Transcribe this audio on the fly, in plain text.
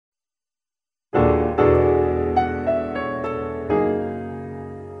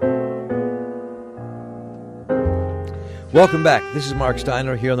Welcome back. This is Mark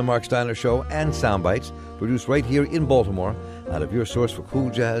Steiner here on The Mark Steiner Show and Soundbites, produced right here in Baltimore out of your source for cool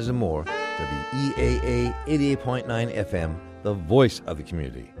jazz and more, WEAA 88.9 FM, the voice of the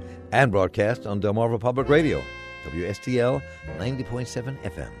community, and broadcast on Delmarva Public Radio, WSTL 90.7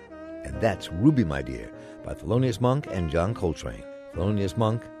 FM. And that's Ruby, My Dear, by Thelonious Monk and John Coltrane. Thelonious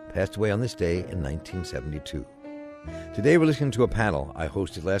Monk passed away on this day in 1972. Today we're listening to a panel I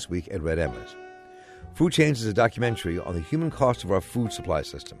hosted last week at Red Emma's. Food Chains is a documentary on the human cost of our food supply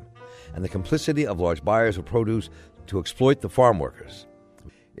system and the complicity of large buyers of produce to exploit the farm workers.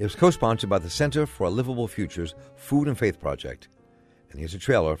 It was co-sponsored by the Center for a Livable Future's Food and Faith Project. And here's a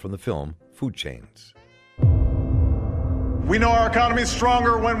trailer from the film Food Chains. We know our economy is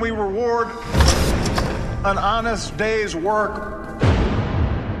stronger when we reward an honest day's work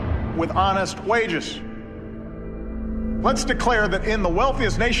with honest wages. Let's declare that in the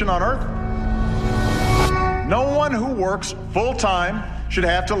wealthiest nation on earth, no one who works full-time should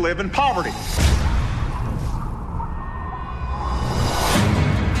have to live in poverty.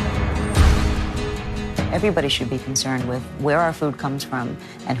 Everybody should be concerned with where our food comes from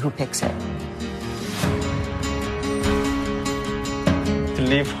and who picks it. To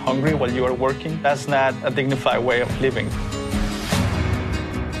live hungry while you are working, that's not a dignified way of living.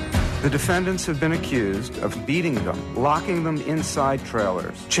 The defendants have been accused of beating them, locking them inside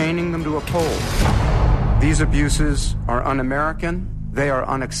trailers, chaining them to a pole. These abuses are un-American, they are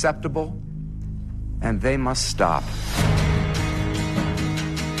unacceptable, and they must stop.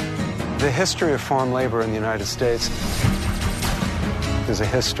 The history of farm labor in the United States is a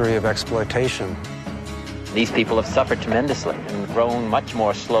history of exploitation. These people have suffered tremendously and grown much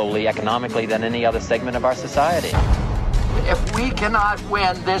more slowly economically than any other segment of our society. If we cannot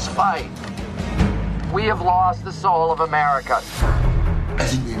win this fight, we have lost the soul of America. I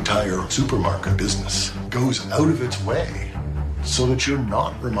think the entire supermarket business goes out of its way so that you're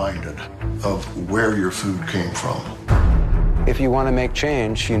not reminded of where your food came from. If you want to make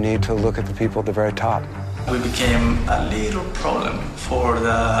change, you need to look at the people at the very top. We became a little problem for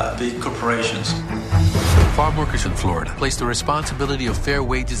the big corporations. Farm workers in Florida place the responsibility of fair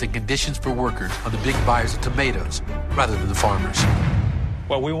wages and conditions for workers on the big buyers of tomatoes rather than the farmers.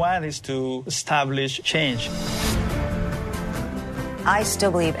 What we want is to establish change. I still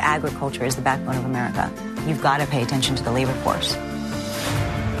believe agriculture is the backbone of America. You've got to pay attention to the labor force.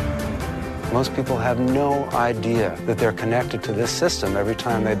 Most people have no idea that they're connected to this system every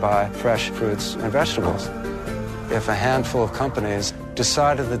time they buy fresh fruits and vegetables. If a handful of companies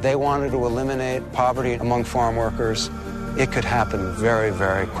decided that they wanted to eliminate poverty among farm workers, it could happen very,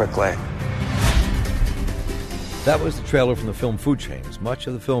 very quickly. That was the trailer from the film Food Chains. Much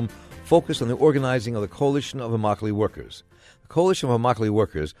of the film focused on the organizing of the Coalition of Immokalee Workers. The Coalition of Immokalee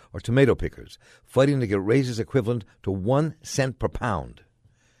Workers are tomato pickers fighting to get raises equivalent to 1 cent per pound.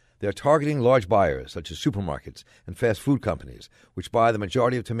 They are targeting large buyers such as supermarkets and fast food companies, which buy the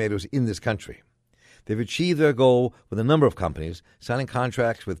majority of tomatoes in this country. They've achieved their goal with a number of companies, signing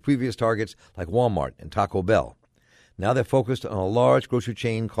contracts with previous targets like Walmart and Taco Bell. Now they're focused on a large grocery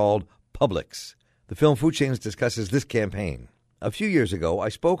chain called Publix. The film Food Chains discusses this campaign. A few years ago, I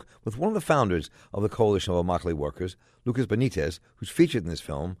spoke with one of the founders of the Coalition of Immokalee Workers, Lucas Benitez, who's featured in this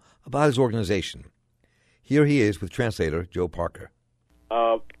film, about his organization. Here he is with translator Joe Parker.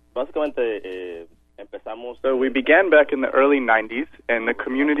 So we began back in the early 90s, and the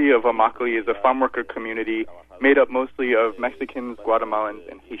community of Immokalee is a farm worker community made up mostly of Mexicans, Guatemalans,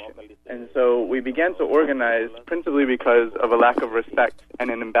 and Haitians. And so we began to organize principally because of a lack of respect and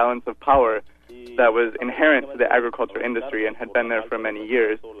an imbalance of power that was inherent to the agriculture industry and had been there for many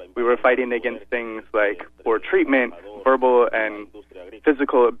years. We were fighting against things like poor treatment, verbal and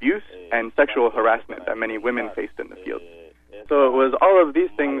physical abuse, and sexual harassment that many women faced in the field. So it was all of these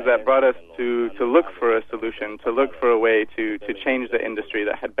things that brought us to look for a solution, to look for a way to change the industry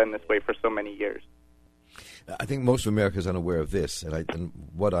that had been this way for so many years. I think most of America is unaware of this, and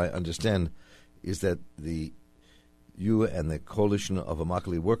what I understand is that you and the Coalition of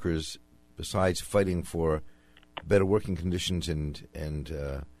Immokalee Workers, besides fighting for better working conditions and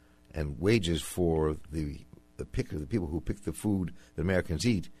wages for the people who pick the food that Americans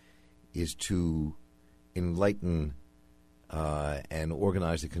eat, is to enlighten and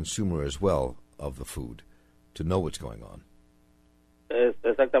organize the consumer as well of the food to know what's going on.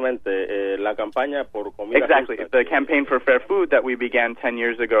 Exactly. The campaign for fair food that we began 10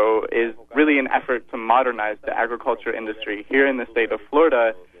 years ago is really an effort to modernize the agriculture industry here in the state of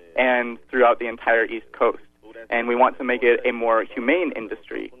Florida and throughout the entire East Coast. And we want to make it a more humane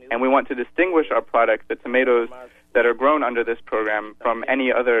industry. And we want to distinguish our products, the tomatoes, that are grown under this program from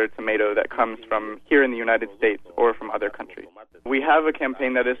any other tomato that comes from here in the United States or from other countries. We have a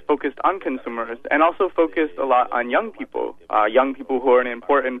campaign that is focused on consumers and also focused a lot on young people who are an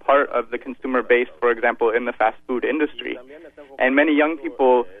important part of the consumer base, for example, in the fast food industry. And many young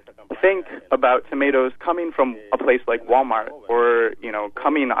people think about tomatoes coming from a place like Walmart or,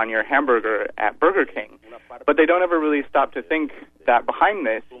 coming on your hamburger at Burger King. But they don't ever really stop to think that behind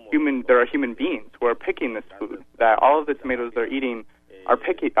this, there are human beings who are picking this food, that all of the tomatoes they're eating are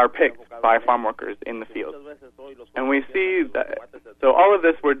picked by farm workers in the field. And we see that, so all of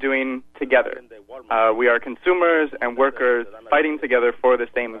this we're doing together. We are consumers and workers fighting together for the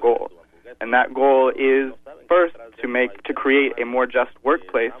same goal. And that goal is, first, to create a more just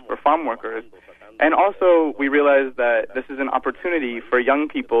workplace for farm workers. And also, we realize that this is an opportunity for young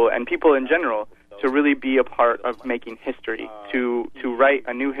people and people in general to really be a part of making history, to write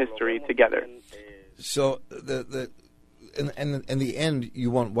a new history together. So, in the end, you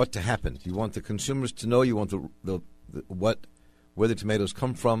want what to happen? You want the consumers to know. You want where the tomatoes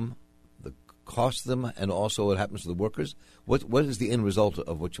come from, the cost of them, and also what happens to the workers. What is the end result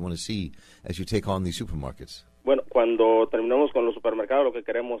of what you want to see as you take on these supermarkets?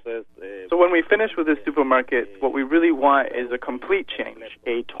 So when we finish with the supermarket, what we really want is a complete change,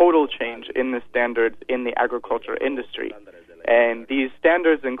 a total change in the standards in the agriculture industry. And these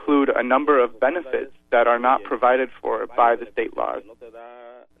standards include a number of benefits that are not provided for by the state laws.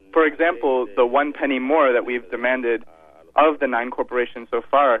 For example, the 1 penny more that we've demanded of the 9 corporations so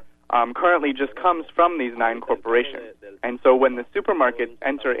far currently just comes from these 9 corporations. And so when the supermarkets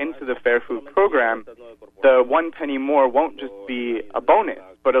enter into the Fair Food program, the 1 penny more won't just be a bonus,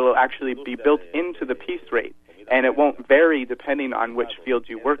 but it'll actually be built into the piece rate. And it won't vary depending on which field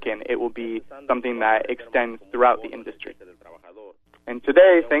you work in. It will be something that extends throughout the industry. And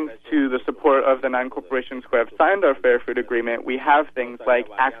today, thanks to the support of the 9 corporations who have signed our Fair Food Agreement, we have things like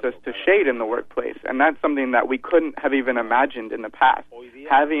access to shade in the workplace. And that's something that we couldn't have even imagined in the past,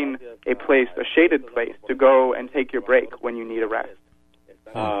 having a shaded place to go and take your break when you need a rest.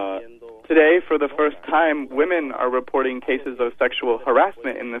 Today, for the first time, women are reporting cases of sexual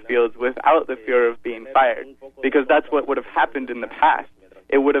harassment in the fields without the fear of being fired, because that's what would have happened in the past.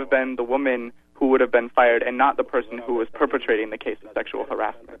 It would have been the woman who would have been fired and not the person who was perpetrating the case of sexual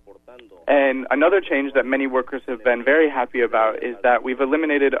harassment. And another change that many workers have been very happy about is that we've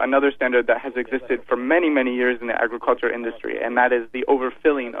eliminated another standard that has existed for many, many years in the agriculture industry, and that is the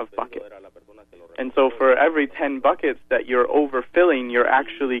overfilling of buckets. And so for every 10 buckets that you're overfilling, you're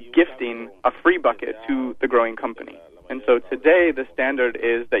actually gifting a free bucket to the growing company. And so today the standard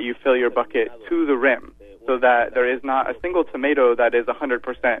is that you fill your bucket to the rim, so that there is not a single tomato that is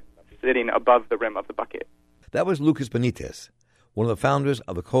 100% sitting above the rim of the bucket. That was Lucas Benitez, one of the founders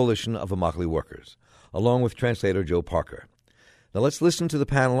of the Coalition of Immokalee Workers, along with translator Joe Parker. Now let's listen to the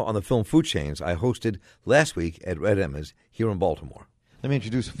panel on the film Food Chains I hosted last week at Red Emma's here in Baltimore. Let me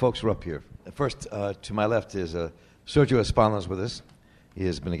introduce the folks who are up here. First, to my left is Sergio Espano's with us. He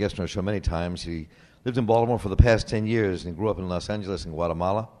has been a guest on our show many times. He lived in Baltimore for the past 10 years and grew up in Los Angeles and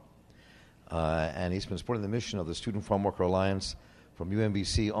Guatemala. And he's been supporting the mission of the Student Farm Worker Alliance from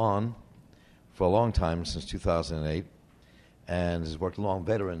UMBC on for a long time, since 2008, and has worked along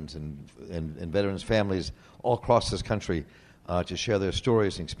veterans and veterans' families all across this country to share their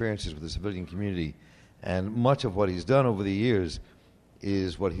stories and experiences with the civilian community. And much of what he's done over the years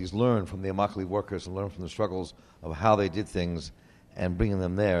is what he's learned from the Immokalee workers and learned from the struggles of how they did things and bringing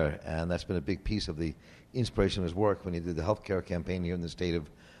them there. And that's been a big piece of the inspiration of his work when he did the healthcare campaign here in the state of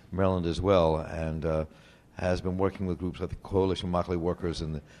Maryland as well, and has been working with groups like the Coalition of Immokalee Workers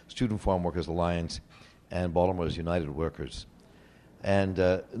and the Student Farm Workers Alliance and Baltimore's United Workers. And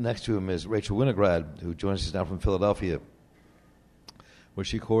next to him is Rachel Winograd, who joins us now from Philadelphia, where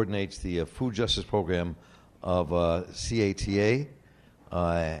she coordinates the food justice program of CATA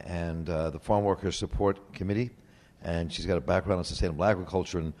and the Farm Workers Support Committee. And she's got a background in sustainable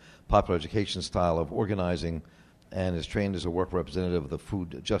agriculture and popular education style of organizing, and is trained as a work representative of the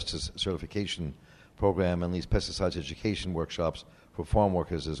Food Justice Certification Program and leads pesticides education workshops for farm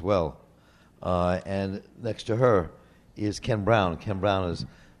workers as well. And next to her is Ken Brown. Ken Brown is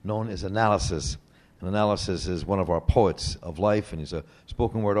known as Analysis. And Analysis is one of our poets of life, and he's a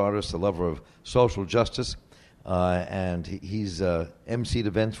spoken word artist, a lover of social justice. And he's emceed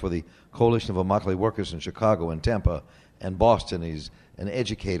events for the Coalition of Immokalee Workers in Chicago and Tampa and Boston. He's an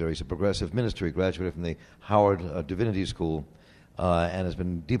educator. He's a progressive minister. He graduated from the Howard Divinity School and has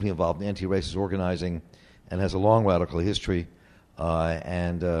been deeply involved in anti-racist organizing and has a long radical history.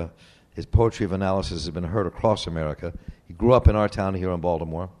 And his poetry of analysis has been heard across America. He grew up in our town here in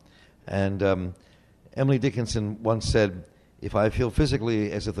Baltimore. And Emily Dickinson once said, "If I feel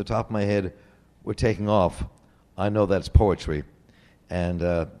physically as if the top of my head were taking off, I know that's poetry."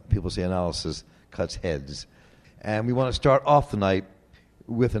 And people say analysis cuts heads. And we want to start off the night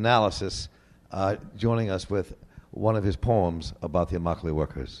with analysis, joining us with one of his poems about the Immokalee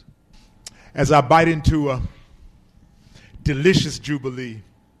workers. As I bite into a delicious jubilee,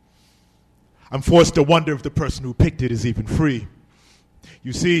 I'm forced to wonder if the person who picked it is even free.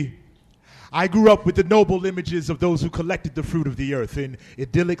 You see, I grew up with the noble images of those who collected the fruit of the earth in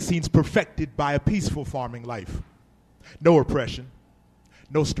idyllic scenes perfected by a peaceful farming life. No oppression,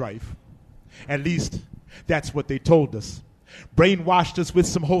 no strife. At least, that's what they told us. Brainwashed us with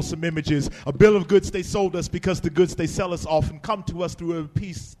some wholesome images, a bill of goods they sold us because the goods they sell us often come to us through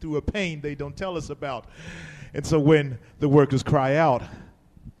a pain they don't tell us about. And so when the workers cry out,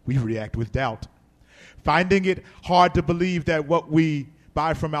 we react with doubt, finding it hard to believe that what we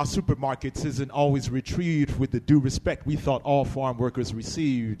buy from our supermarkets isn't always retrieved with the due respect we thought all farm workers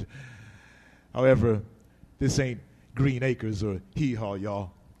received. However, this ain't Green Acres or Hee-Haw,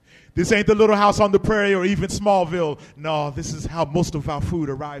 y'all. This ain't the Little House on the Prairie or even Smallville. No, this is how most of our food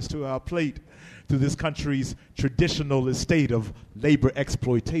arrives to our plate through this country's traditional estate of labor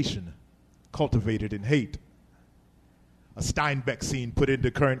exploitation, cultivated in hate. A Steinbeck scene put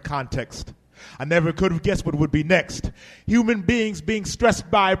into current context. I never could have guessed what would be next. Human beings being stressed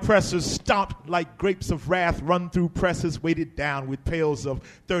by oppressors, stomped like grapes of wrath, run through presses, weighted down with pails of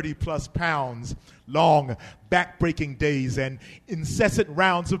 30-plus pounds. Long, back-breaking days and incessant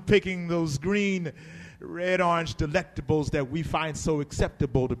rounds of picking those green, red-orange delectables that we find so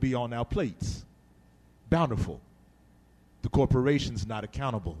acceptable to be on our plates. Bountiful. The corporation's not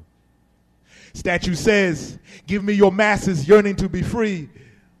accountable. Statue says, "Give me your masses yearning to be free."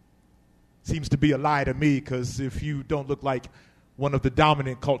 Seems to be a lie to me, because if you don't look like one of the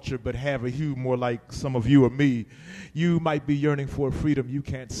dominant culture but have a hue more like some of you or me, you might be yearning for a freedom you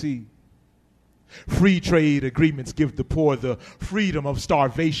can't see. Free trade agreements give the poor the freedom of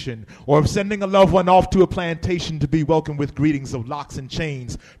starvation or of sending a loved one off to a plantation to be welcomed with greetings of locks and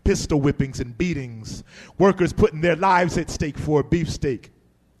chains, pistol whippings and beatings. Workers putting their lives at stake for a beefsteak.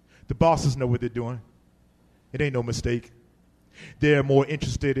 The bosses know what they're doing. It ain't no mistake. They're more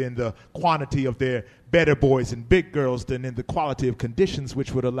interested in the quantity of their better boys and big girls than in the quality of conditions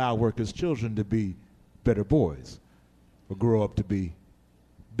which would allow workers' children to be better boys or grow up to be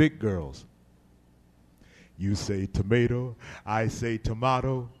big girls. You say tomato, I say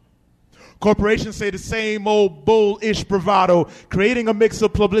tomato. Corporations say the same old bullish bravado, creating a mix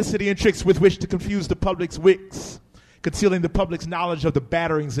of publicity and tricks with which to confuse the public's wits, concealing the public's knowledge of the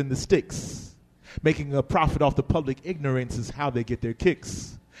batterings and the sticks. Making a profit off the public ignorance is how they get their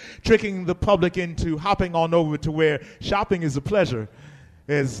kicks. Tricking the public into hopping on over to where shopping is a pleasure,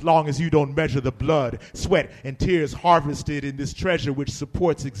 as long as you don't measure the blood, sweat, and tears harvested in this treasure which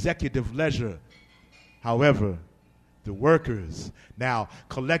supports executive leisure. However, the workers, now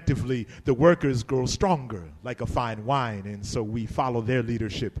collectively, the workers grow stronger like a fine wine, and so we follow their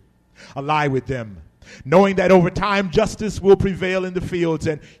leadership, ally with them, knowing that over time justice will prevail in the fields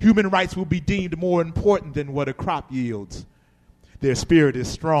and human rights will be deemed more important than what a crop yields. Their spirit is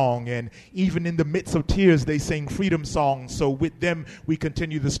strong, and even in the midst of tears they sing freedom songs, so with them we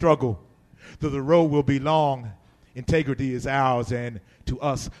continue the struggle. Though the road will be long, integrity is ours, and to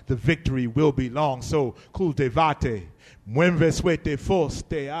us the victory will be long. So cultivate, mueve suete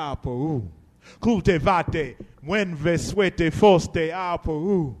foste a Peru. Cultivate, mueve suete foste a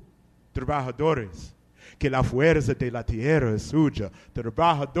Peru. Trabajadores, que la fuerza de la tierra es suya.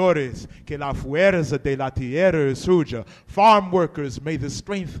 Trabajadores, que la fuerza de la tierra es suya. Farm workers, may the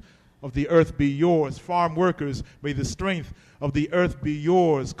strength of the earth be yours. Farm workers, may the strength of the earth be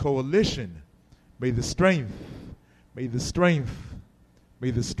yours. Coalition, may the strength of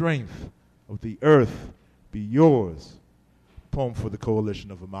the earth be yours. Poem for the Coalition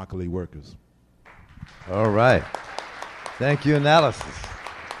of Immokalee Workers. All right. Thank you, analysis.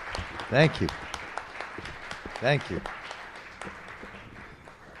 Thank you. Thank you.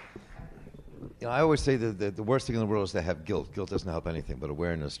 You know, I always say that the worst thing in the world is to have guilt. Guilt doesn't help anything, but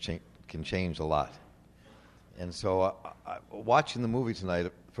awareness can change a lot. And so watching the movie tonight,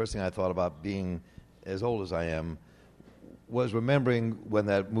 the first thing I thought about, being as old as I am, was remembering when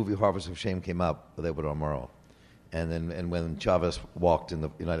that movie Harvest of Shame came out with Edward R. Murrow. And when Chavez walked in the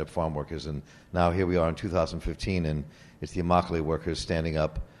United Farm Workers, and now here we are in 2015, and it's the Immokalee workers standing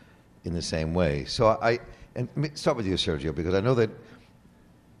up in the same way. So and start with you, Sergio, because I know that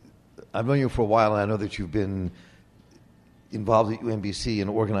I've known you for a while, and I know that you've been involved at UMBC in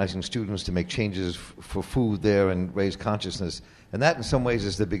organizing students to make changes for food there and raise consciousness. And that, in some ways,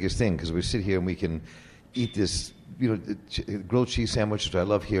 is the biggest thing, because we sit here and we can eat this, grilled cheese sandwich, which I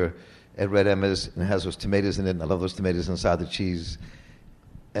love here at Red Emma's, and it has those tomatoes in it, and I love those tomatoes inside the cheese.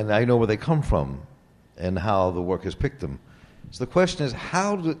 And I know where they come from and how the workers picked them. So the question is,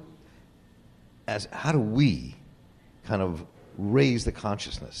 how do we kind of raise the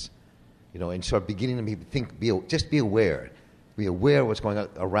consciousness, and start beginning to just be aware of what's going on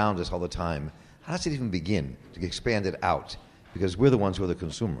around us all the time? How does it even begin to expand it out? Because we're the ones who are the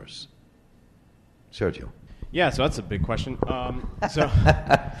consumers. Sergio. Yeah, so that's a big question. That's how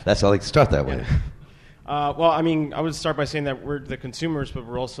I like to start that way. Well, I mean, I would start by saying that we're the consumers, but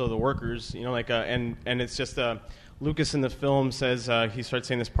we're also the workers. And it's just Lucas in the film says he starts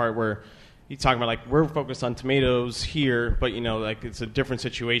saying this part where he's talking about we're focused on tomatoes here, but it's a different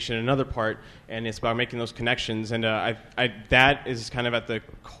situation in another part, and it's about making those connections. And that is kind of at the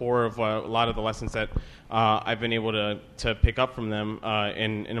core of a lot of the lessons that I've been able to pick up from them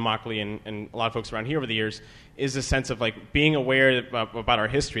in Immokalee and a lot of folks around here over the years, is a sense of being aware about our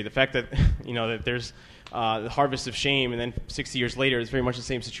history. The fact that that there's the harvest of shame, and then 60 years later it's very much the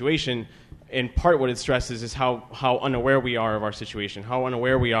same situation. In part, what it stresses is how unaware we are of our situation, how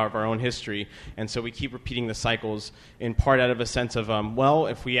unaware we are of our own history, and so we keep repeating the cycles. In part, out of a sense of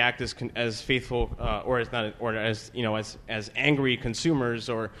if we act as faithful as angry consumers,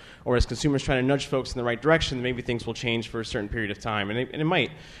 or as consumers trying to nudge folks in the right direction, maybe things will change for a certain period of time, and it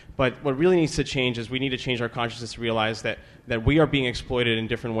might. But what really needs to change is we need to change our consciousness to realize that we are being exploited in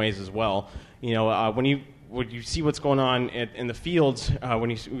different ways as well. When you see what's going on in the fields,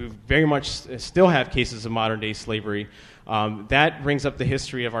 we very much still have cases of modern-day slavery, that brings up the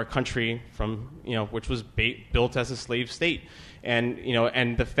history of our country from, which was built as a slave state,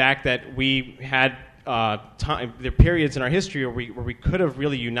 and the fact that we had the periods in our history where we could have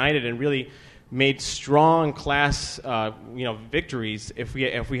really united and really made strong class, victories if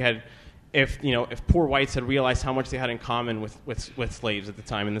poor whites had realized how much they had in common with slaves at the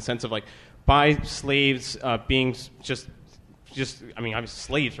time, in the sense of by slaves being just obviously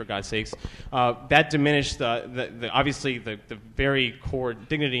slaves, for God's sakes, that diminished obviously the very core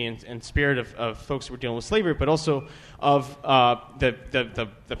dignity and spirit of folks who were dealing with slavery, but also of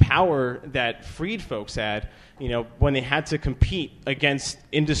the power that freed folks had, when they had to compete against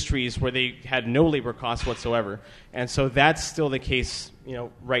industries where they had no labor costs whatsoever. And so that's still the case,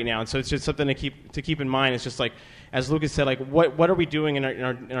 right now. And so it's just something to keep in mind. It's just as Lucas said, what are we doing in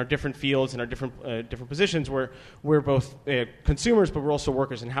our different fields and our different positions where we're both consumers, but we're also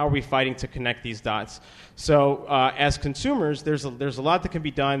workers, and how are we fighting to connect these dots? So as consumers, there's a lot that can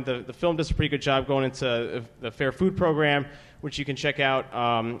be done. The film does a pretty good job going into the Fair Food Program, which you can check out.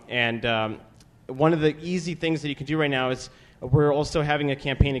 And one of the easy things that you can do right now is we're also having a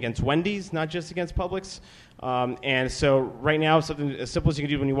campaign against Wendy's, not just against Publix. And so right now, something as simple as you can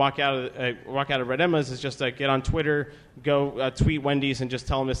do when you walk out of Red Emma's is just get on Twitter, go tweet Wendy's, and just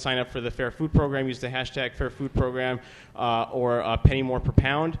tell them to sign up for the Fair Food Program. Use the hashtag Fair Food Program or penny more per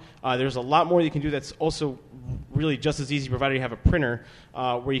pound. There's a lot more you can do that's also really just as easy, provided you have a printer,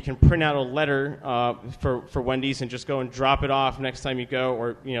 where you can print out a letter for Wendy's and just go and drop it off next time you go,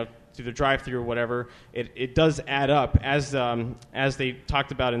 or through the drive-thru or whatever. It does add up, as they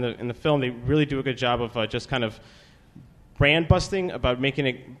talked about in the film. They really do a good job of just kind of brand busting, about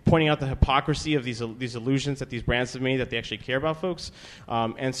pointing out the hypocrisy of these illusions that these brands have made, that they actually care about folks.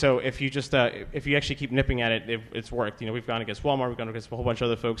 And so if you actually keep nipping at it, it's worked. We've gone against Walmart, we've gone against a whole bunch of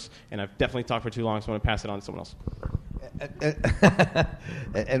other folks, and I've definitely talked for too long, so I'm going to pass it on to someone else.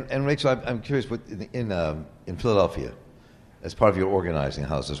 And Rachel, I'm curious, in Philadelphia, as part of your organizing,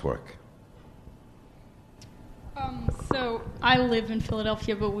 how does this work? So I live in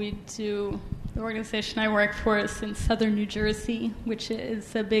Philadelphia, but the organization I work for is in southern New Jersey, which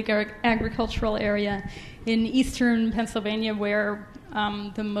is a big agricultural area in eastern Pennsylvania, where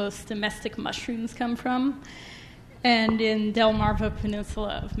the most domestic mushrooms come from, and in Delmarva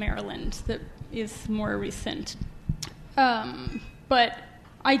Peninsula of Maryland, that is more recent. But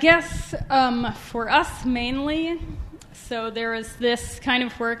I guess for us mainly, so there is this kind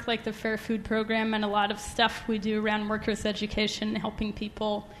of work like the Fair Food Program and a lot of stuff we do around workers' education, helping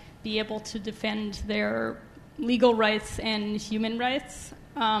people be able to defend their legal rights and human rights.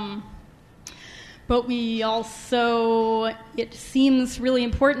 But we also, it seems really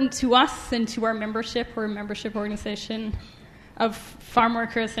important to us and to our membership, or a membership organization of farm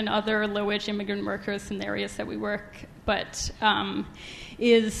workers and other low-wage immigrant workers in the areas that we work, but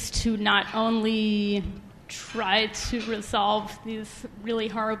is to not only try to resolve these really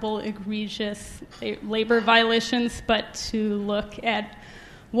horrible, egregious labor violations, but to look at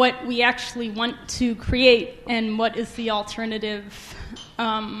what we actually want to create and what is the alternative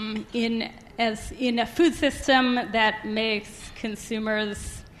in a food system that makes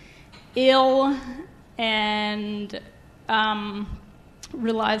consumers ill and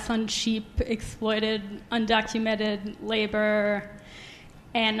relies on cheap, exploited, undocumented labor,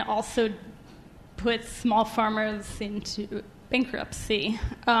 and also puts small farmers into bankruptcy.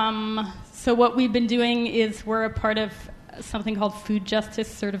 So what we've been doing is we're a part of something called Food Justice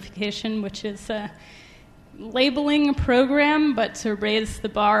Certification, which is a labeling program, but to raise the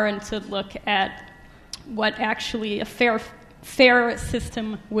bar and to look at what actually a fair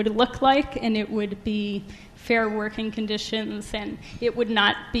system would look like, and it would be fair working conditions, and it would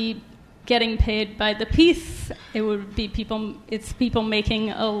not be getting paid by the piece. It would be people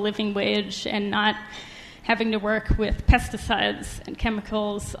making a living wage and not having to work with pesticides and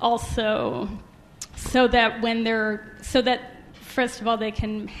chemicals also, so that first of all they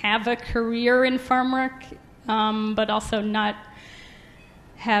can have a career in farm work, but also not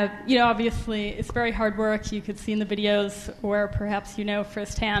have, obviously it's very hard work. You could see in the videos, or perhaps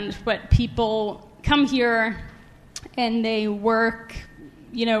firsthand, but people come here and they work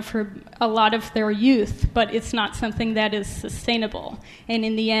for a lot of their youth, but it's not something that is sustainable. And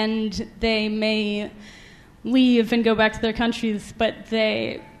in the end, they may leave and go back to their countries, but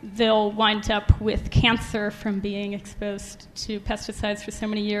they'll wind up with cancer from being exposed to pesticides for so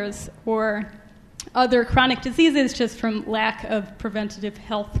many years, or other chronic diseases just from lack of preventative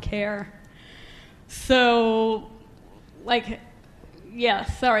health care. So, I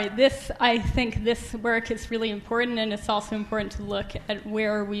think this work is really important, and it's also important to look at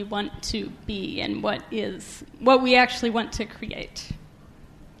where we want to be and what we actually want to create.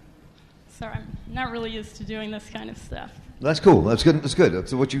 Sorry, I'm not really used to doing this kind of stuff. That's cool. That's good. That's good.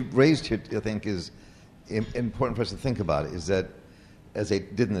 So what you raised here, I think, is important for us to think about, is that, as they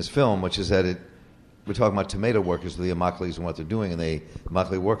did in this film, which is that we're talking about tomato workers, the Immokalees, and what they're doing, and the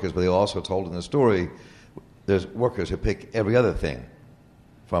Immokalee workers, but they also told in the story there's workers who pick every other thing,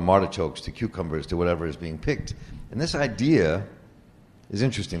 from artichokes to cucumbers to whatever is being picked. And this idea is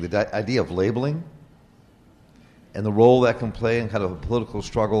interesting, the idea of labeling and the role that can play in kind of a political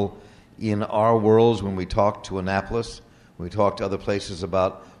struggle in our worlds when we talk to Annapolis, when we talk to other places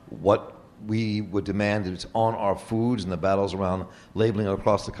about what we would demand is on our foods and the battles around labeling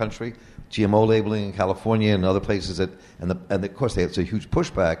across the country, GMO labeling in California and other places, and of course it's a huge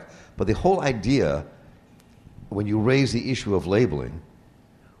pushback, but the whole idea, when you raise the issue of labeling,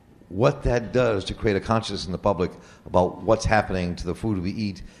 what that does to create a consciousness in the public about what's happening to the food we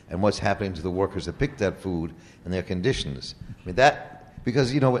eat and what's happening to the workers that pick that food and their conditions. I mean,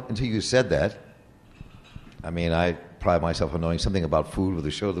 because, until you said that, I pride myself on knowing something about food with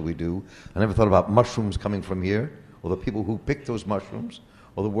the show that we do. I never thought about mushrooms coming from here, or the people who pick those mushrooms,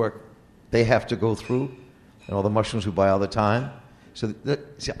 or the work they have to go through, and all the mushrooms we buy all the time. So,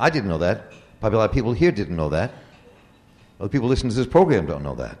 I didn't know that. Probably a lot of people here didn't know that. Other people listening to this program don't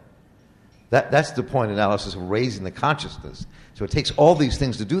know that. That's the point analysis of raising the consciousness. So it takes all these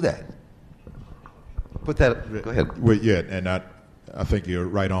things to do that. Go ahead. Well, yeah, and I think you're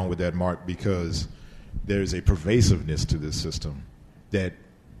right on with that, Mark, because there's a pervasiveness to this system that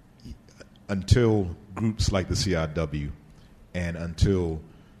until groups like the CIW and until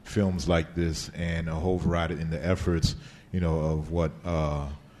films like this and a whole variety in the efforts, of what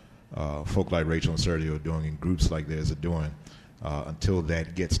folk like Rachel and Sergio are doing and groups like theirs are doing, until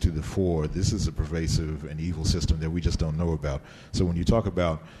that gets to the fore, this is a pervasive and evil system that we just don't know about. So when you talk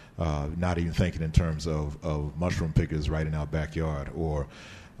about not even thinking in terms of mushroom pickers right in our backyard, or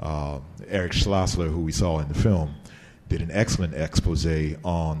Eric Schlossler, who we saw in the film, did an excellent expose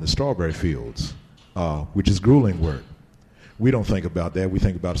on the strawberry fields, which is grueling work. We don't think about that. We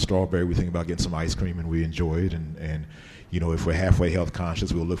think about a strawberry. We think about getting some ice cream, and we enjoy it. And if we're halfway health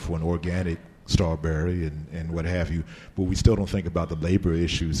conscious, we'll look for an organic strawberry and what have you. But we still don't think about the labor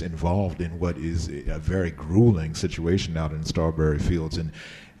issues involved in what is a very grueling situation out in the strawberry fields. And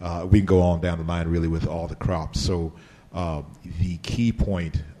we can go on down the line really with all the crops. So the key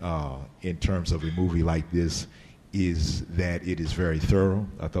point in terms of a movie like this is that it is very thorough.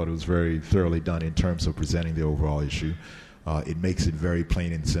 I thought it was very thoroughly done in terms of presenting the overall issue. It makes it very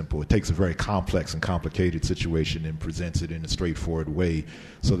plain and simple. It takes a very complex and complicated situation and presents it in a straightforward way,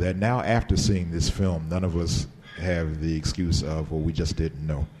 so that now after seeing this film, none of us have the excuse of, well, we just didn't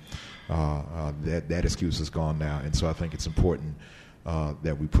know. That excuse is gone now. And so I think it's important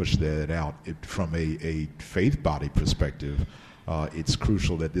that we push that out from a faith body perspective. it's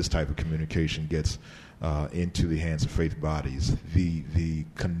crucial that this type of communication gets into the hands of faith bodies. The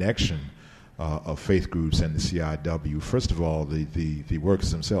connection of faith groups and the CIW, first of all, the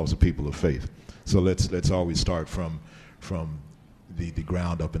workers themselves are people of faith. So let's always start from the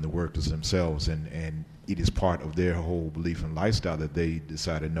ground up in the workers themselves, and it is part of their whole belief and lifestyle that they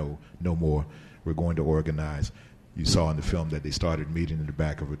decided no more. We're going to organize. You saw in the film that they started meeting in the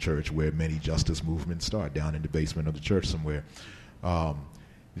back of a church where many justice movements start, down in the basement of the church somewhere.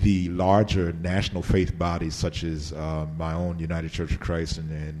 The larger national faith bodies, such as my own United Church of Christ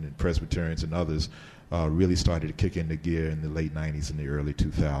and Presbyterians and others, really started to kick into gear in the late 90s and the early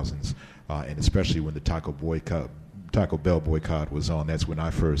 2000s, and especially when the Taco Bell boycott was on. That's when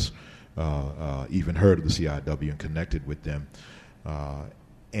I first even heard of the CIW and connected with them.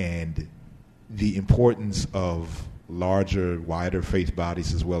 And the importance of larger, wider faith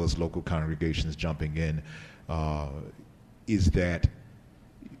bodies as well as local congregations jumping in is that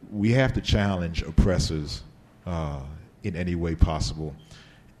we have to challenge oppressors in any way possible.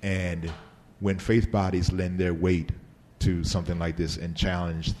 And when faith bodies lend their weight to something like this and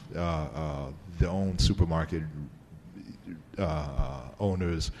challenge their own supermarket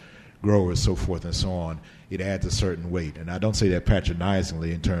owners, growers, so forth and so on, it adds a certain weight. And I don't say that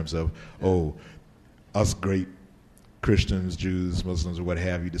patronizingly in terms of, oh, us great Christians, Jews, Muslims, or what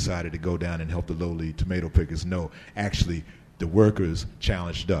have you decided to go down and help the lowly tomato pickers. No, actually, the workers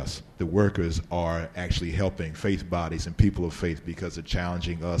challenged us. The workers are actually helping faith bodies and people of faith because they're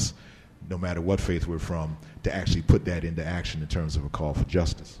challenging us, no matter what faith we're from, to actually put that into action in terms of a call for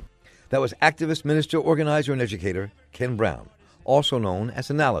justice. That was activist, minister, organizer, and educator Ken Brown, also known as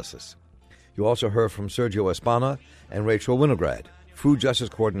Analysis. You also heard from Sergio Espana and Rachel Winograd, Food Justice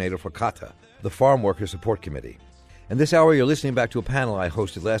Coordinator for CATA, the Farm Workers Support Committee. And this hour you're listening back to a panel I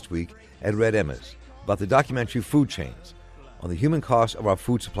hosted last week at Red Emma's about the documentary Food Chains, on the human cost of our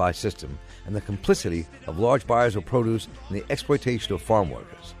food supply system and the complicity of large buyers of produce in the exploitation of farm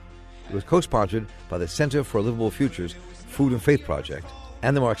workers. It was co-sponsored by the Center for Livable Futures Food and Faith Project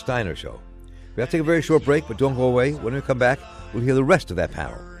and the Mark Steiner Show. We have to take a very short break, but don't go away. When we come back, we'll hear the rest of that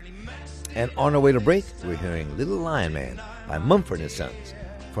panel. And on our way to break, we're hearing Little Lion Man by Mumford & Sons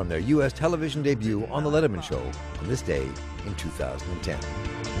from their U.S. television debut on The Letterman Show on this day in 2010.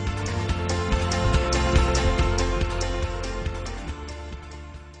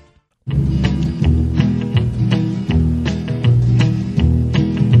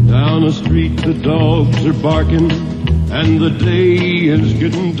 Down the street the dogs are barking and the day is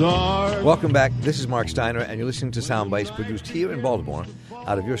getting dark. Welcome back. This is Mark Steiner, and you're listening to Soundbites produced here in Baltimore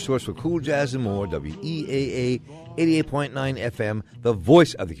out of your source for cool jazz and more, WEAA 88.9 FM, the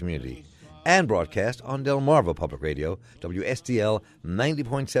voice of the community, and broadcast on Delmarva Public Radio, WSDL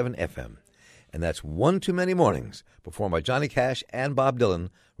 90.7 FM. And that's One Too Many Mornings, performed by Johnny Cash and Bob Dylan,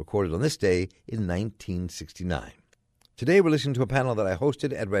 recorded on this day in 1969. Today we're listening to a panel that I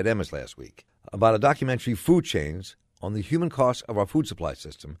hosted at Red Emma's last week about a documentary, Food Chains, on the human costs of our food supply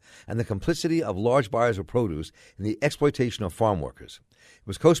system and the complicity of large buyers of produce in the exploitation of farm workers. It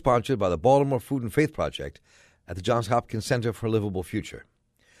was co-sponsored by the Baltimore Food and Faith Project at the Johns Hopkins Center for a Livable Future.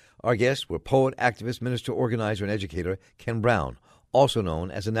 Our guests were poet, activist, minister, organizer, and educator Ken Brown, also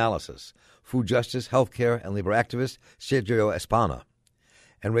known as Analysis, food justice, healthcare, and labor activist Sergio Espana,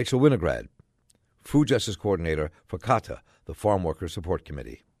 and Rachel Winograd, food justice coordinator for CATA, the Farm Workers Support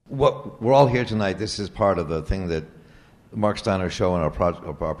Committee. Well, we're all here tonight. This is part of the thing that Mark Steiner Show and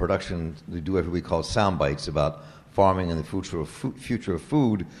our production we do every week called Soundbites about farming and the future of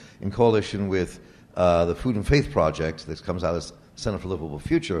food in coalition with the Food and Faith Project that comes out of Center for Livable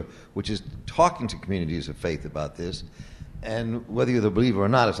Future, which is talking to communities of faith about this. And whether you're the believer or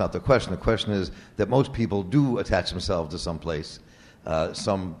not, it's not the question. The question is that most people do attach themselves to some place,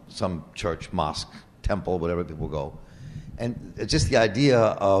 some church, mosque, temple, whatever people go. And it's just the idea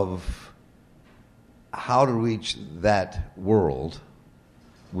of how to reach that world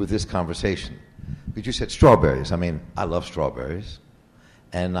with this conversation. Because you said strawberries. I mean, I love strawberries.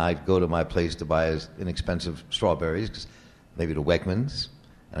 And I go to my place to buy inexpensive strawberries, maybe to Wegmans,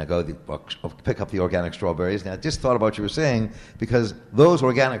 and I go pick up the organic strawberries. And I just thought about what you were saying, because those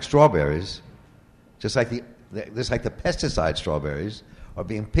organic strawberries, just like the pesticide strawberries, are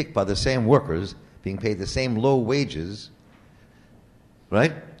being picked by the same workers, being paid the same low wages,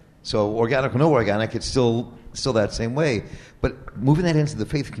 right? So organic or no organic, it's still that same way. But moving that into the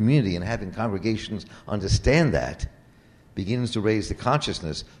faith community and having congregations understand that begins to raise the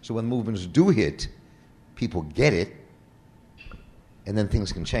consciousness. So when movements do hit, people get it, and then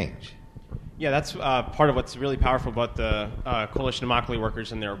things can change. Yeah, that's part of what's really powerful about the Coalition of Immokalee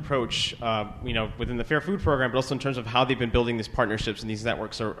Workers and their approach, within the Fair Food Program, but also in terms of how they've been building these partnerships and these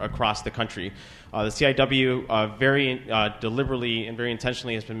networks across the country. The CIW very deliberately and very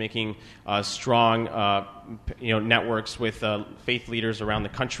intentionally has been making strong networks with faith leaders around the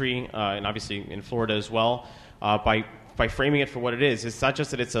country, and obviously in Florida as well, by framing it for what it is. It's not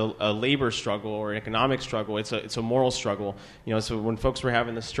just that it's a labor struggle or an economic struggle, it's a moral struggle. So when folks were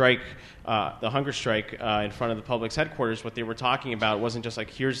having the strike, the hunger strike in front of the Publix headquarters, what they were talking about wasn't just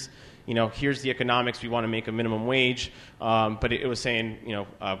like, here's the economics, we want to make a minimum wage, but it was saying,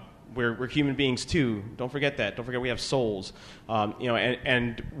 we're human beings too. Don't forget that. Don't forget we have souls.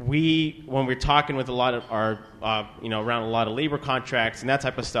 And we, when we're talking with a lot of our, around a lot of labor contracts and that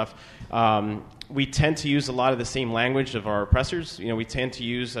type of stuff, we tend to use a lot of the same language of our oppressors. We tend to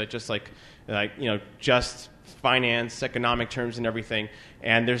use just finance, economic terms, and everything.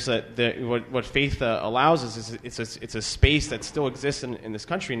 And there's what faith allows us is it's a space that still exists in this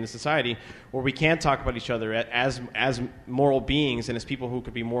country, in this society, where we can talk about each other as moral beings and as people who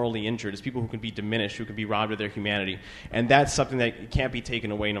could be morally injured, as people who could be diminished, who could be robbed of their humanity. And that's something that can't be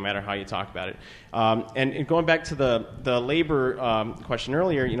taken away no matter how you talk about it. And going back to the labor question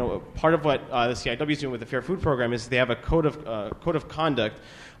earlier, part of what the CIW is doing with the Fair Food Program is they have a code of conduct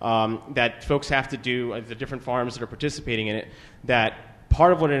that folks have to do at the different farms that are participating in it, that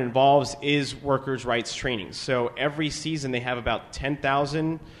part of what it involves is workers' rights training. So every season they have about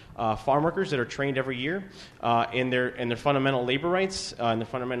 10,000 farm workers that are trained every year in their fundamental labor rights, and their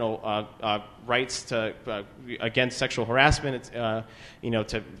fundamental rights to against sexual harassment,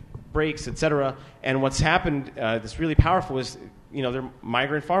 to breaks, etc. And what's happened that's really powerful is they're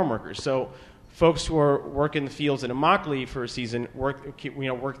migrant farm workers. So folks who are working the fields in Immokalee for a season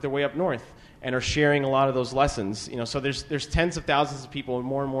work their way up north and are sharing a lot of those lessons. So there's tens of thousands of people, and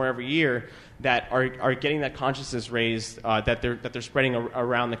more every year, that are getting that consciousness raised, that they're spreading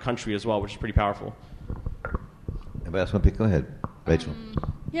around the country as well, which is pretty powerful. Anybody else want to pick? Go ahead, Rachel.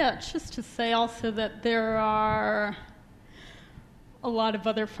 Yeah, just to say also that there are a lot of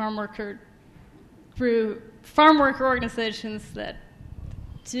other farm worker organizations that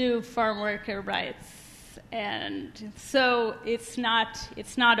do farm worker rights, and so it's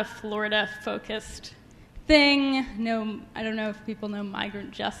not a Florida-focused thing. No, I don't know if people know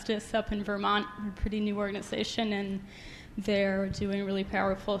Migrant Justice up in Vermont, a pretty new organization, and they're doing really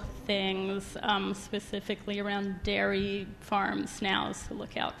powerful things, specifically around dairy farms now, so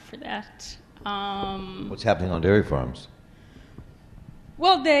look out for that. What's happening on dairy farms?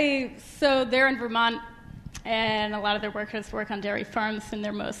 Well, they're in Vermont, and a lot of their workers work on dairy farms, and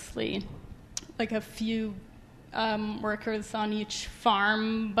they're mostly like a few workers on each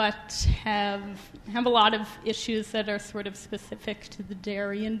farm, but have a lot of issues that are sort of specific to the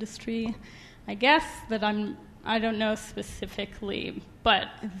dairy industry, I guess, but I don't know specifically. But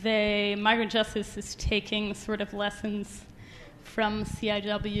Migrant Justice is taking sort of lessons from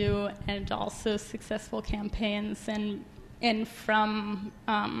CIW and also successful campaigns and from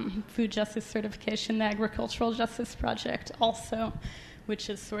Food Justice Certification, the Agricultural Justice Project also,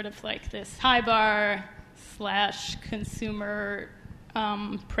 which is sort of like this high bar / consumer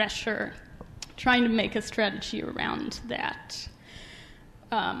pressure, trying to make a strategy around that.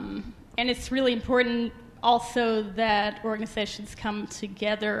 And it's really important also that organizations come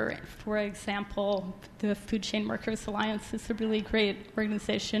together. For example, the Food Chain Workers Alliance is a really great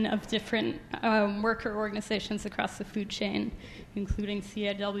organization of different worker organizations across the food chain, including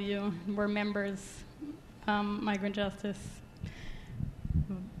CIW. We're members, Migrant Justice,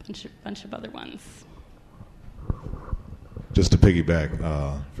 a bunch of other ones. Just to piggyback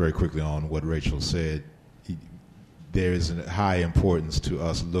very quickly on what Rachel said, there is a high importance to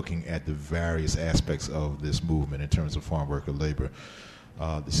us looking at the various aspects of this movement in terms of farm worker labor.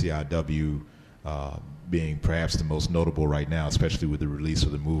 The CIW being perhaps the most notable right now, especially with the release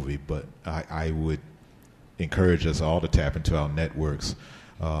of the movie, but I would encourage us all to tap into our networks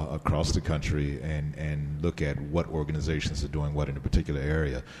across the country and look at what organizations are doing what in a particular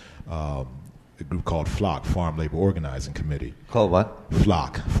area. A group called FLOC, Farm Labor Organizing Committee. Called what?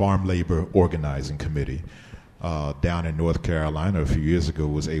 FLOC, Farm Labor Organizing Committee. Down in North Carolina a few years ago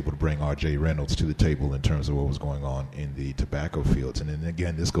was able to bring R.J. Reynolds to the table in terms of what was going on in the tobacco fields. And then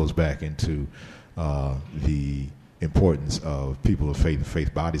again, this goes back into the importance of people of faith and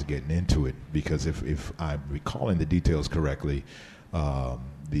faith bodies getting into it, because if I'm recalling the details correctly,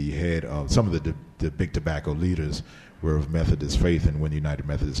 the head of some of the big tobacco leaders were of Methodist faith, and when the United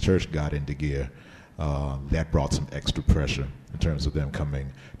Methodist Church got into gear, that brought some extra pressure in terms of them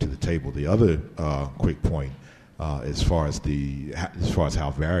coming to the table. The other quick point, as far as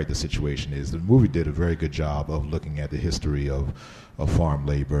how varied the situation is. The movie did a very good job of looking at the history of farm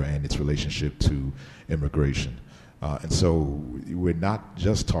labor and its relationship to immigration. And so we're not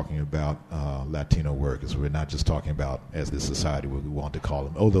just talking about Latino workers. We're not just talking about, as this society we want to call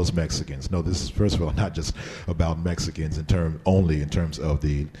them, those Mexicans. No, this is, first of all, not just about Mexicans only in terms of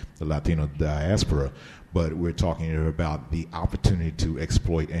the Latino diaspora, but we're talking about the opportunity to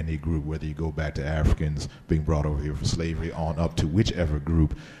exploit any group, whether you go back to Africans being brought over here for slavery on up to whichever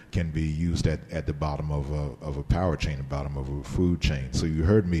group can be used at the bottom of a power chain, the bottom of a food chain. So you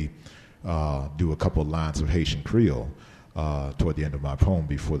heard me do a couple of lines of Haitian Creole toward the end of my poem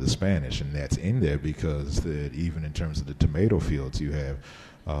before the Spanish, and that's in there because even in terms of the tomato fields, you have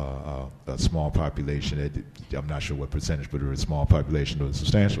a small population, I'm not sure what percentage, but a small population or a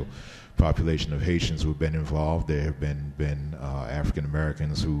substantial population of Haitians who have been involved. There have been African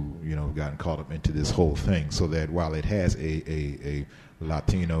Americans who have gotten caught up into this whole thing, so that while it has a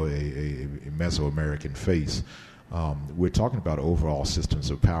Latino, a Mesoamerican face, we're talking about overall systems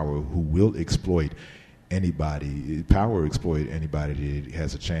of power who will exploit anybody that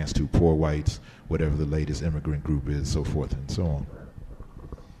has a chance to, poor whites, whatever the latest immigrant group is, so forth and so on.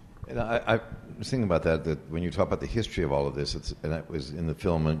 And I was thinking about that when you talk about the history of all of this, and that was in the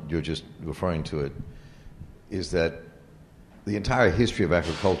film, and you're just referring to it, is that the entire history of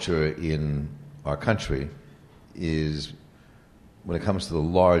agriculture in our country is, when it comes to the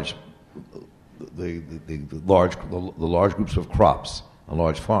large groups of crops on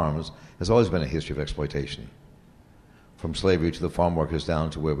large farms, has always been a history of exploitation, from slavery to the farm workers down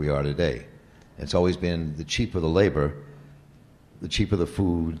to where we are today. It's always been the cheaper the labor, the cheaper the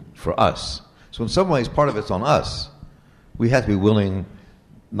food for us. So in some ways, part of it's on us. We have to be willing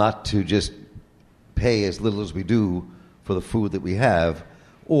not to just pay as little as we do for the food that we have,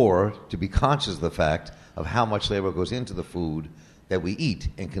 or to be conscious of the fact of how much labor goes into the food that we eat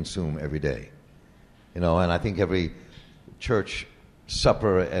and consume every day. And I think every church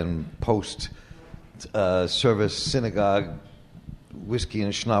supper and post service synagogue, whiskey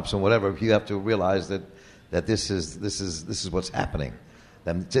and schnapps and whatever, you have to realize that this is what's happening.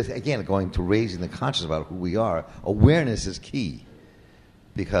 Just, again, going to raising the consciousness about who we are. Awareness is key,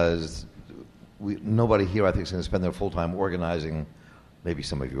 because nobody here, I think, is going to spend their full time organizing. Maybe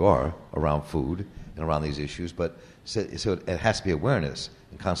some of you are, around food and around these issues, but so it has to be awareness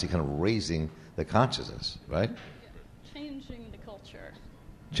and constantly kind of raising the consciousness, right? Changing the culture.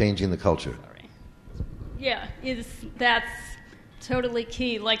 Changing the culture. Sorry. Yeah, that's totally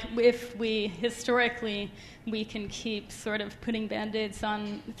key. Like, if historically we can keep sort of putting Band-Aids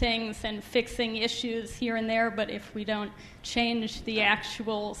on things and fixing issues here and there, but if we don't change the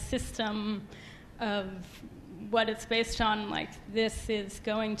actual system of what it's based on, like, this is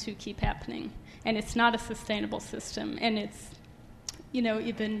going to keep happening. And it's not a sustainable system. And it's,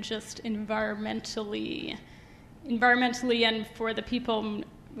 even just environmentally and for the people,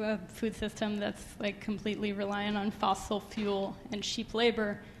 food system that's like completely reliant on fossil fuel and cheap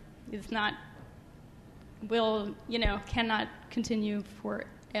labor cannot continue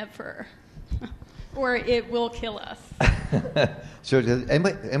forever. Or it will kill us. So,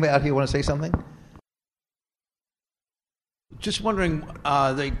 anybody out here want to say something? Just wondering,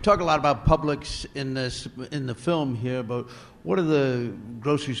 they talk a lot about Publix in the film here, but what are the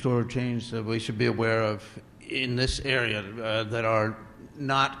grocery store chains that we should be aware of in this area that are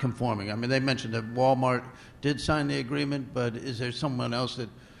not conforming? I mean, they mentioned that Walmart did sign the agreement, but is there someone else that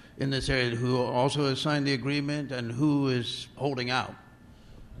in this area who also has signed the agreement, and who is holding out?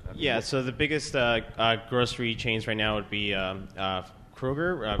 Yeah, so the biggest grocery chains right now would be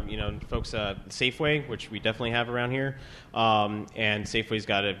Kroger, folks, Safeway, which we definitely have around here, and Safeway's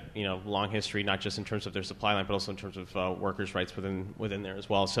got a long history, not just in terms of their supply line, but also in terms of workers' rights within there as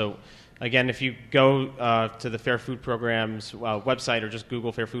well. So, again, if you go to the Fair Food Program's website, or just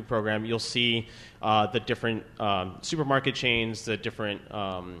Google Fair Food Program, you'll see the different supermarket chains, the different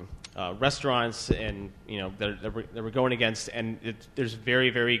restaurants, and that we're going against, and there's very,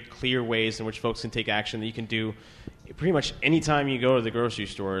 very clear ways in which folks can take action that you can do pretty much any time you go to the grocery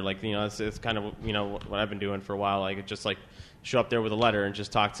store. Like, it's kind of what I've been doing for a while. Like, just like show up there with a letter and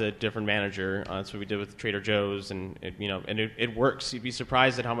just talk to a different manager. That's what we did with Trader Joe's, and it works. You'd be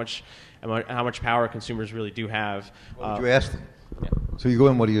surprised at how much power consumers really do have. What would you ask them? Yeah. So you go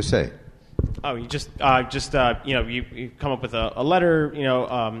in. What do you say? Oh, you you come up with a letter,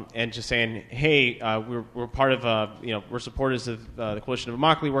 and just saying, hey, we're part of, we're supporters of the Coalition of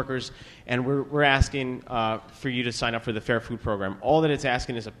Immokalee Workers, and we're asking for you to sign up for the Fair Food Program. All that it's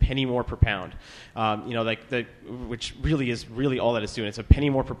asking is a penny more per pound, which really is all that it's doing. It's a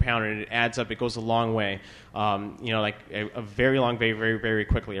penny more per pound, and it adds up. It goes a long way, a very long way, very, very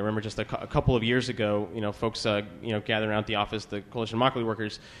quickly. I remember just a couple of years ago, folks, gathered around the office, the Coalition of Immokalee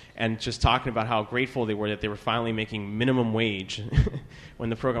Workers, and just talking about how grateful they were that they were finally making minimum wage when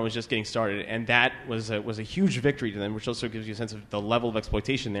the program was just getting started, and that was a huge victory to them, which also gives you a sense of the level of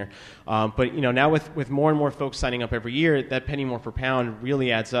exploitation there. But now with more and more folks signing up every year, that penny more per pound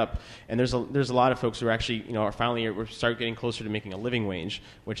really adds up, and there's a lot of folks who are actually are finally we're start getting closer to making a living wage,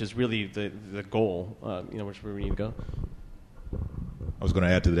 which is really the goal, which we need to go. I was going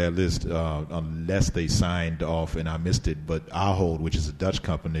to add to that list, unless they signed off, and I missed it, but Ahold, which is a Dutch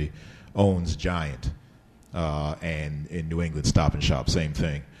company, owns Giant, and in New England, Stop and Shop, same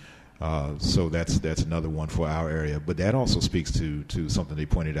thing. So that's another one for our area. But that also speaks to something they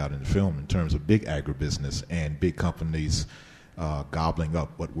pointed out in the film in terms of big agribusiness and big companies gobbling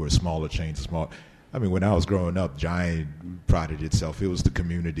up what were smaller chains. I mean, when I was growing up, Giant prided itself. It was the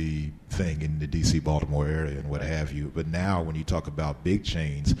community thing in the D.C., Baltimore area and what have you. But now when you talk about big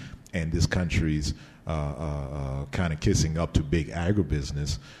chains and this country's kind of kissing up to big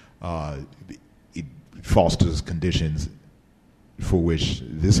agribusiness, it fosters conditions for which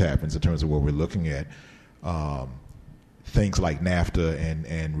this happens in terms of what we're looking at. Things like NAFTA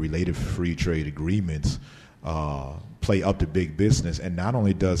and related free trade agreements play up to big business, and not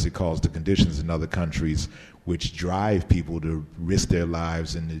only does it cause the conditions in other countries which drive people to risk their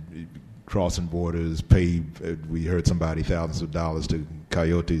lives and crossing borders, pay, we heard somebody, thousands of dollars to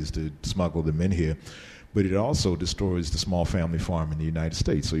coyotes to smuggle them in here, but it also destroys the small family farm in the United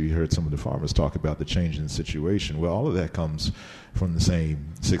States. So you heard some of the farmers talk about the change in the situation. Well, all of that comes from the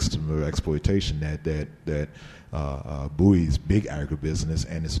same system of exploitation that buoys big agribusiness,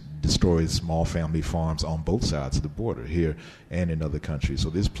 and it destroys small family farms on both sides of the border here and in other countries. So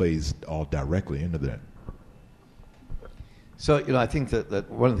this plays all directly into that. So I think that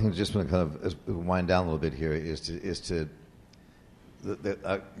one of the things, just want to kind of wind down a little bit here, is to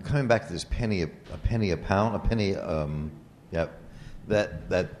coming back to this penny a pound,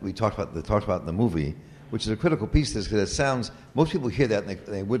 that we talked about in the movie, which is a critical piece of this, because it sounds, most people hear that and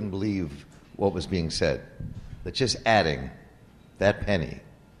they wouldn't believe what was being said. That just adding that penny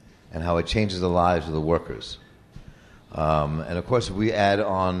and how it changes the lives of the workers. And of course, if we add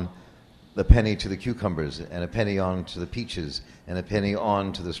on the penny to the cucumbers and a penny on to the peaches and a penny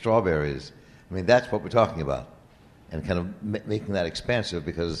on to the strawberries, I mean, that's what we're talking about. And kind of making that expansive,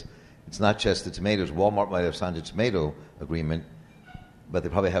 because it's not just the tomatoes. Walmart might have signed a tomato agreement, but they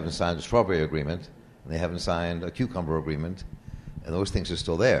probably haven't signed a strawberry agreement, and they haven't signed a cucumber agreement, and those things are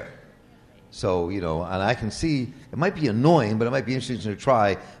still there. So, and I can see, it might be annoying, but it might be interesting to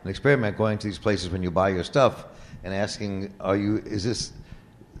try an experiment going to these places when you buy your stuff and asking, is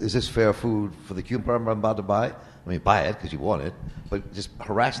this fair food for the cucumber I'm about to buy? I mean, buy it because you want it, but just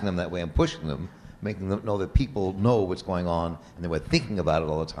harassing them that way and pushing them, making them know that people know what's going on and they were thinking about it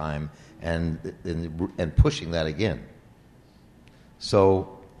all the time, and pushing that again.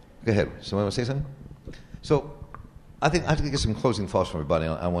 So, go ahead. Someone want to say something? So, I think I have to get some closing thoughts from everybody.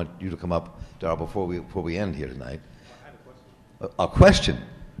 I want you to come up, Darryl, before we end here tonight. I had a question. A question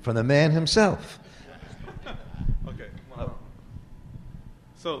from the man himself. Okay.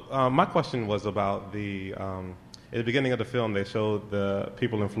 So my question was about at the beginning of the film, they showed the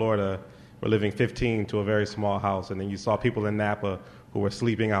people in Florida were living 15 to a very small house, and then you saw people in Napa who were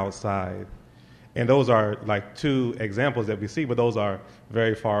sleeping outside. And those are like two examples that we see, but those are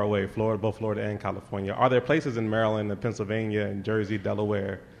very far away, both Florida and California. Are there places in Maryland and Pennsylvania and Jersey,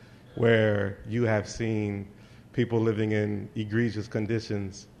 Delaware, where you have seen people living in egregious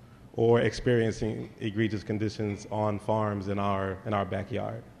conditions or experiencing egregious conditions on farms in our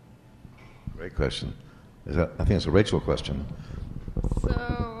backyard? Great question. I think it's a Rachel question.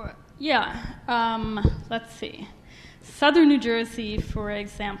 So, let's see. Southern New Jersey, for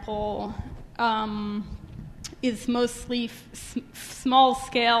example, is mostly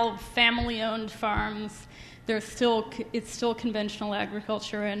small-scale, family-owned farms. It's still conventional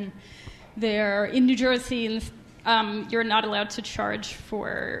agriculture, and in New Jersey, you're not allowed to charge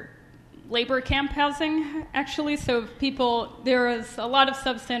for labor camp housing, actually. So there is a lot of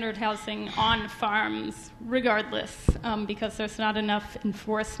substandard housing on farms, regardless, because there's not enough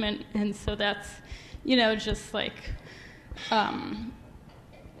enforcement, and so that's, just like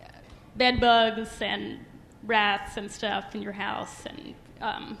bed bugs and rats and stuff in your house, and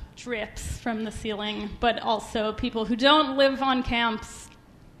drips from the ceiling, but also people who don't live on camps.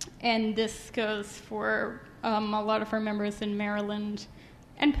 And this goes for a lot of our members in Maryland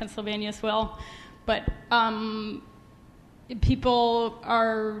and Pennsylvania as well. But people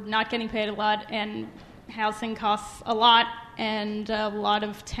are not getting paid a lot, and housing costs a lot, and a lot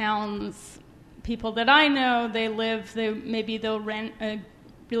of towns, people that I know, maybe they'll rent a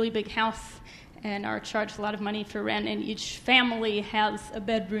really big house and are charged a lot of money for rent, and each family has a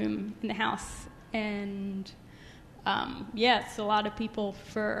bedroom in the house. And it's a lot of people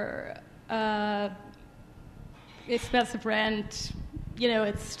for expensive rent.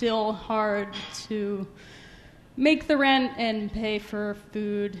 It's still hard to make the rent and pay for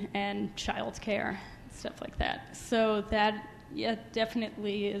food and childcare, stuff like that. So that,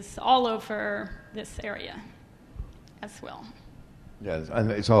 definitely is all over this area as well. Yeah, and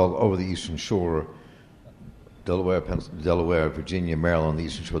it's all over the Eastern Shore, Delaware, Virginia, Maryland, the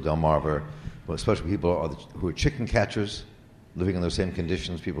Eastern Shore, Delmarva, but especially people who are chicken catchers, living in those same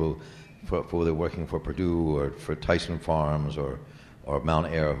conditions, people who they're working for Purdue or for Tyson Farms or Mount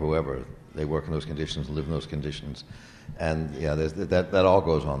Air, whoever. They work in those conditions, live in those conditions. And that all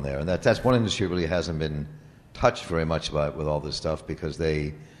goes on there. And that's one industry that really hasn't been touched very much with all this stuff, because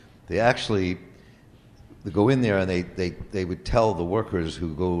they actually go in there and they would tell the workers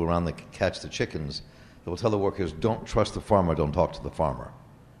who go around to catch the chickens, they will tell the workers, don't trust the farmer, don't talk to the farmer.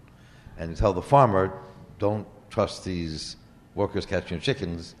 And tell the farmer, don't trust these workers catching your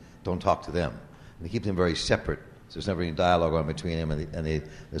chickens, don't talk to them. And they keep them very separate. So there's never any dialogue on between them, and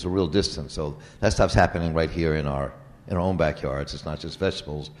there's a real distance. So that stuff's happening right here in our own backyards. It's not just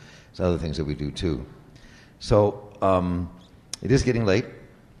vegetables; it's other things that we do too. So it is getting late,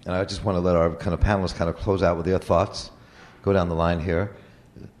 and I just want to let our kind of panelists kind of close out with their thoughts. Go down the line here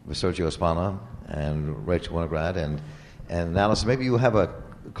with Sergio Espana and Rachel Winograd and Alice. Maybe you have a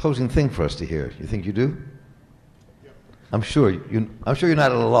closing thing for us to hear. You think you do? Yep. I'm sure you're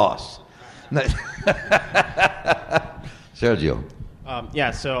not at a loss. Sergio.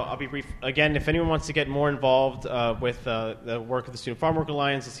 So I'll be brief. Again, if anyone wants to get more involved with the work of the Student Farm Worker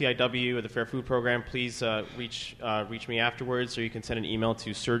Alliance, the CIW, or the Fair Food Program, please reach me afterwards, or you can send an email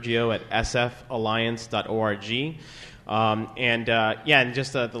to sergio@sfalliance.org. And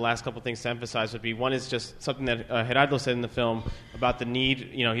just the last couple things to emphasize would be, one is just something that Gerardo said in the film about the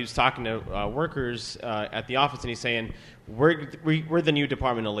need. He was talking to workers at the office, and he's saying, we're the new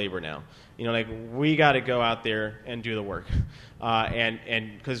Department of Labor now. We got to go out there and do the work, and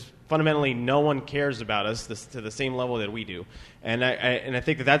because fundamentally no one cares about us to the same level that we do, and I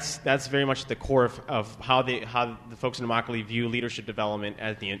think that's very much at the core of how the folks in Immokalee view leadership development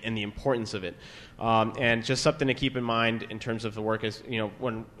and the importance of it, and just something to keep in mind in terms of the work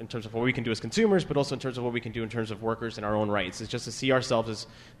in terms of what we can do as consumers, but also in terms of what we can do in terms of workers and our own rights. It's just to see ourselves as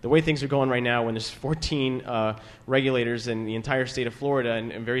the way things are going right now, when there's 14 regulators in the entire state of Florida,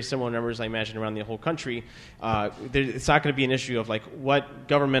 and very similar numbers, I imagine, around the whole country. It's not going to be an issue of what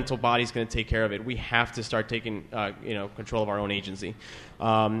governmental body is going to take care of it. We have to start taking control of our own agency.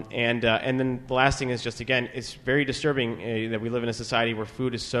 And then the last thing is just, again, it's very disturbing that we live in a society where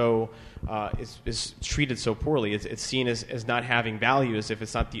food is is treated so poorly. It's seen as not having value, as if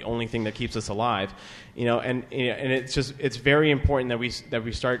it's not the only thing that keeps us alive. And it's very important that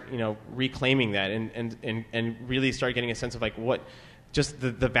we start reclaiming that and really start getting a sense of what just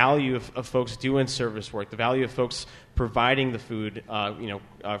the value of folks doing service work, the value of folks providing the food,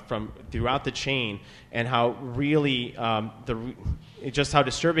 from throughout the chain, and how really just how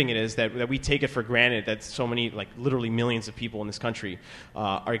disturbing it is that we take it for granted that so many, literally millions of people in this country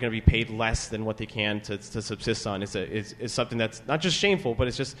are going to be paid less than what they can to subsist on. It's something that's not just shameful, but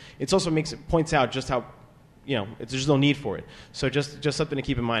it also points out just how there's no need for it. So just something to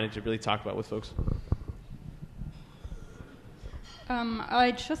keep in mind and to really talk about with folks.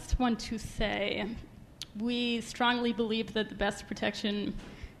 I just want to say we strongly believe that the best protection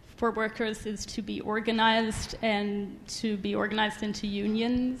for workers is to be organized, and to be organized into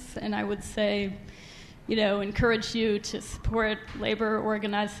unions. And I would say, encourage you to support labor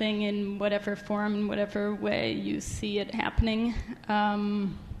organizing in whatever form, in whatever way you see it happening.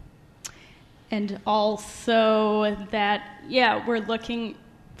 And also that, we're looking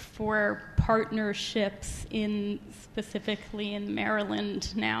for partnerships specifically in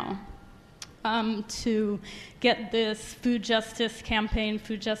Maryland now, to get this food justice campaign,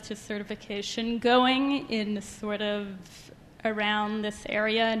 food justice certification going in sort of around this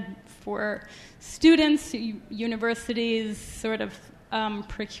area for students, universities, sort of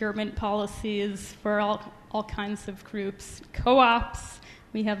procurement policies for all kinds of groups, co-ops.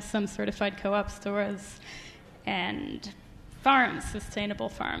 We have some certified co-op stores, and farms, sustainable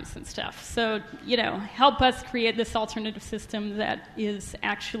farms and stuff. So, help us create this alternative system that is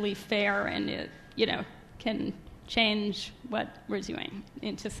actually fair and it, can change what we're doing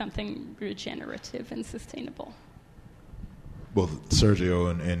into something regenerative and sustainable. Both Sergio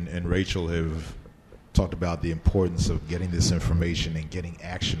and Rachel have talked about the importance of getting this information and getting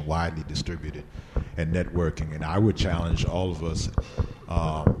action widely distributed and networking. And I would challenge all of us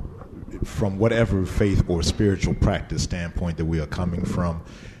from whatever faith or spiritual practice standpoint that we are coming from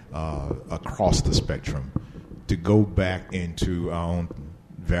across the spectrum to go back into our own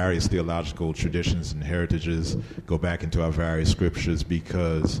various theological traditions and heritages, go back into our various scriptures,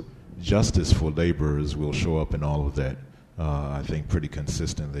 because justice for laborers will show up in all of that, I think, pretty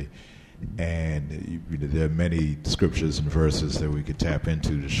consistently. And there are many scriptures and verses that we could tap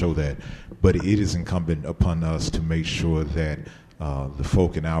into to show that, but it is incumbent upon us to make sure that the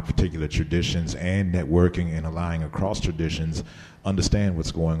folk in our particular traditions and networking and aligning across traditions understand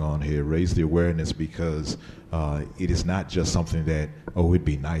what's going on here, raise the awareness, because it is not just something that, it'd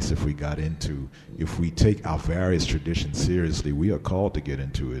be nice if we got into. If we take our various traditions seriously, we are called to get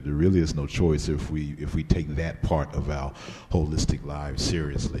into it. There really is no choice if we take that part of our holistic lives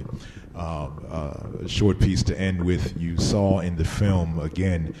seriously. A short piece to end with, you saw in the film,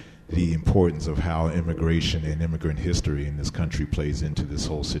 again, the importance of how immigration and immigrant history in this country plays into this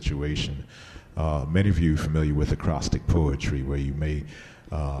whole situation. Many of you are familiar with acrostic poetry, where you may,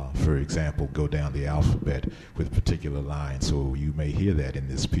 for example, go down the alphabet with particular lines. So you may hear that in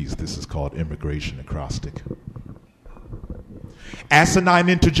this piece. This is called Immigration Acrostic. Asinine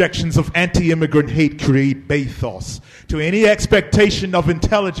interjections of anti-immigrant hate create bathos to any expectation of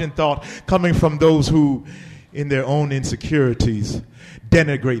intelligent thought coming from those who, in their own insecurities,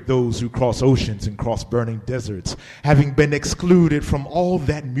 denigrate those who cross oceans and cross burning deserts, having been excluded from all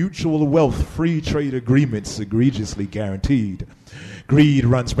that mutual wealth free trade agreements egregiously guaranteed. Greed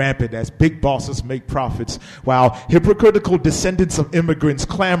runs rampant as big bosses make profits, while hypocritical descendants of immigrants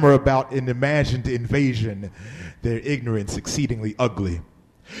clamor about an imagined invasion, their ignorance exceedingly ugly.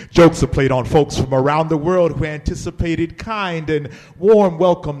 Jokes are played on folks from around the world who anticipated kind and warm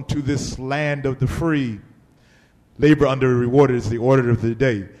welcome to this land of the free. Labor under rewarded is the order of the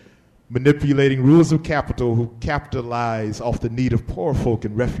day, manipulating rules of capital who capitalize off the need of poor folk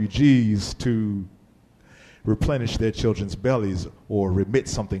and refugees to replenish their children's bellies or remit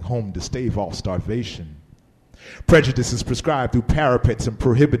something home to stave off starvation. Prejudice is prescribed through parapets and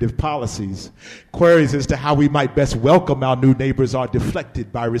prohibitive policies. Queries as to how we might best welcome our new neighbors are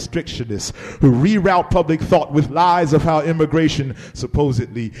deflected by restrictionists who reroute public thought with lies of how immigration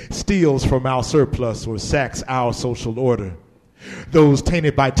supposedly steals from our surplus or sacks our social order. Those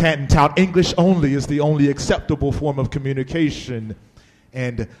tainted by tout English only is the only acceptable form of communication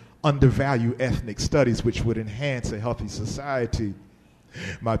and undervalue ethnic studies, which would enhance a healthy society.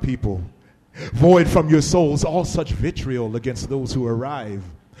 My people, void from your souls all such vitriol against those who arrive.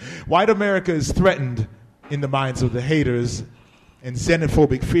 White America is threatened in the minds of the haters, and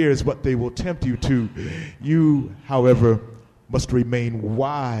xenophobic fear is what they will tempt you to. You, however, must remain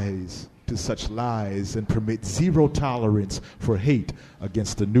wise to such lies and permit zero tolerance for hate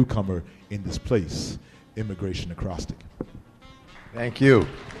against the newcomer in this place. Immigration Acrostic. Thank you.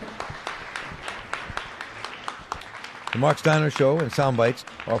 The Mark Steiner Show and Soundbites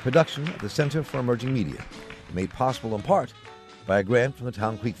are a production of the Center for Emerging Media, made possible in part by a grant from the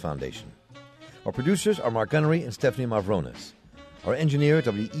Town Creek Foundation. Our producers are Mark Gunnery and Stephanie Mavronis. Our engineer at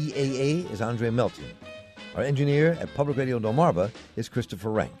WEAA is Andre Melton. Our engineer at Public Radio Delmarva is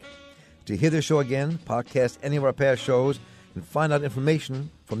Christopher Rank. To hear this show again, podcast any of our past shows, and find out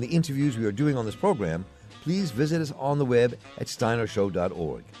information from the interviews we are doing on this program, please visit us on the web at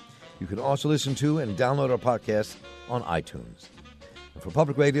steinershow.org. You can also listen to and download our podcasts on iTunes. And for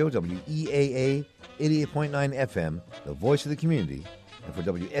Public Radio, WEAA 88.9 FM, the voice of the community, and for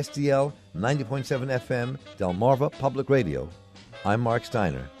WSDL 90.7 FM, Delmarva Public Radio, I'm Mark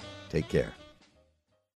Steiner. Take care.